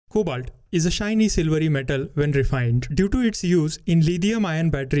Cobalt is a shiny silvery metal when refined. Due to its use in lithium-ion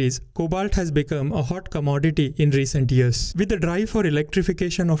batteries, cobalt has become a hot commodity in recent years. With the drive for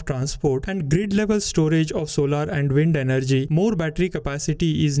electrification of transport and grid-level storage of solar and wind energy, more battery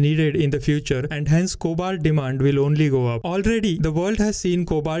capacity is needed in the future, and hence cobalt demand will only go up. Already, the world has seen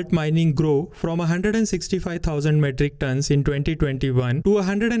cobalt mining grow from 165,000 metric tons in 2021 to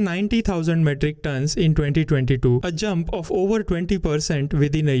 190,000 metric tons in 2022, a jump of over 20%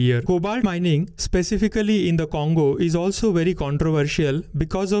 within a year. Cobalt mining, specifically in the Congo, is also very controversial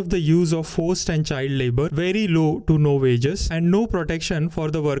because of the use of forced and child labor, very low to no wages, and no protection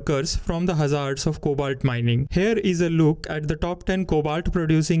for the workers from the hazards of cobalt mining. Here is a look at the top 10 cobalt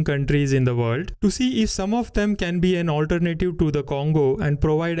producing countries in the world to see if some of them can be an alternative to the Congo and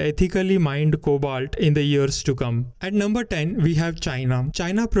provide ethically mined cobalt in the years to come. At number 10, we have China.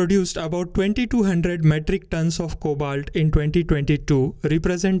 China produced about 2,200 metric tons of cobalt in 2022,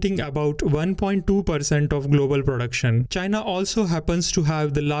 representing about 1.2% of global production. China also happens to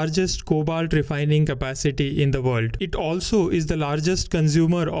have the largest cobalt refining capacity in the world. It also is the largest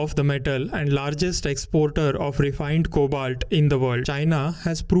consumer of the metal and largest exporter of refined cobalt in the world. China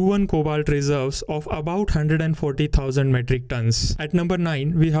has proven cobalt reserves of about 140,000 metric tons. At number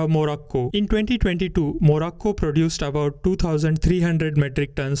 9, we have Morocco. In 2022, Morocco produced about 2,300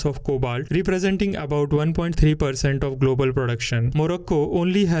 metric tons of cobalt, representing about 1.3% of global production. Morocco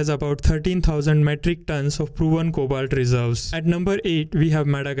only has about 13,000 metric tons of proven cobalt reserves. At number 8, we have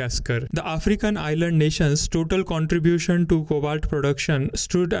Madagascar. The African island nation's total contribution to cobalt production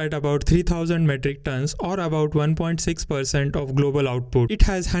stood at about 3,000 metric tons, or about 1.6% of global output. It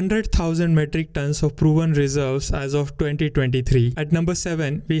has 100,000 metric tons of proven reserves as of 2023. At number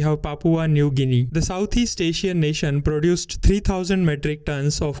 7, we have Papua New Guinea. The Southeast Asian nation produced 3,000 metric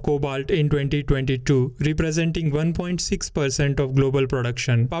tons of cobalt in 2022, representing 1.6% of global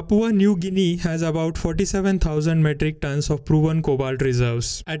production. Papua New Guinea has about 47,000 metric tons of proven cobalt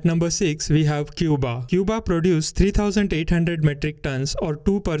reserves. At number 6, we have Cuba. Cuba produced 3,800 metric tons, or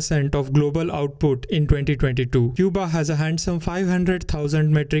 2% of global output in 2022. Cuba has a handsome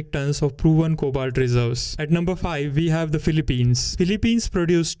 500,000 metric tons of proven cobalt reserves. At number 5, we have the Philippines. Philippines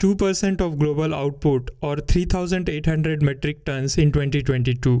produced 2% of global output, or 3,800 metric tons in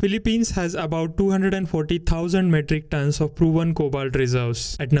 2022. Philippines has about 240,000 metric tons of proven cobalt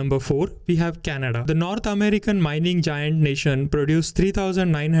reserves. At number 4, we have Canada. The North American mining giant nation produced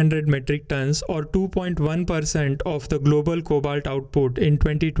 3,900 metric tons, or 2.1% of the global cobalt output in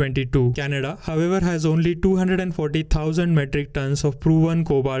 2022. Canada, however, has only 240,000 metric tons of proven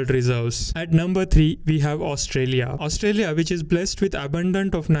cobalt reserves. At number 3, we have Australia. Australia, which is blessed with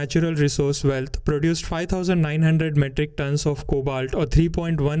abundant of natural resource wealth, produced 5,900 metric tons of cobalt, or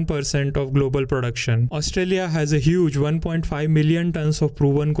 3.1% of global production. Australia has a huge 1.5 million tons of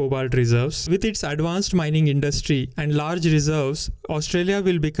proven cobalt reserves. With its advanced mining industry and large reserves, Australia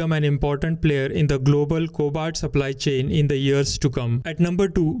will become an important player in the global cobalt supply chain in the years to come. At number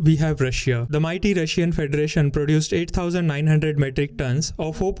 2, we have Russia. The mighty Russian Federation produced 8,900 metric tons,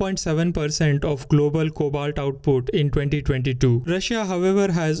 or 4.7% of global cobalt output in 2022. Russia,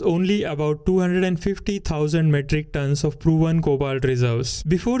 however, has only about 250,000 metric tons of proven cobalt reserves.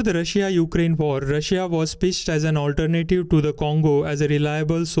 Before the Russia-Ukraine war, Russia was pitched as an alternative to the Congo as a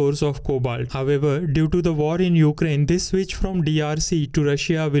reliable source of cobalt. However, due to the war in Ukraine, this switch from DRC to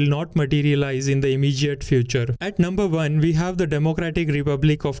Russia will not materialize in the immediate future. At number 1, we have the Democratic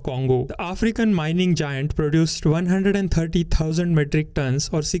Republic of Congo. The African mining giant produced 130,000 metric tons,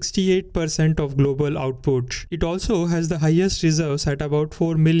 or 68% of global output. It also has the highest reserves at about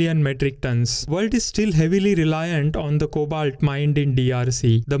 4 million metric tons. World is still heavily reliant on the cobalt mined in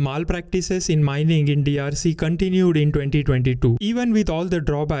DRC. The malpractices in mining in DRC continued in 2022. Even with all the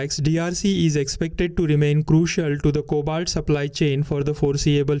drawbacks, DRC is expected to remain crucial to the cobalt supply chain for the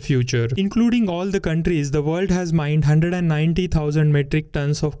foreseeable future. Including all the countries, the world has mined 190,000 metric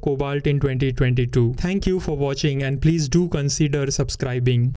tons of cobalt in 2022. Thank you for watching, and please do consider subscribing.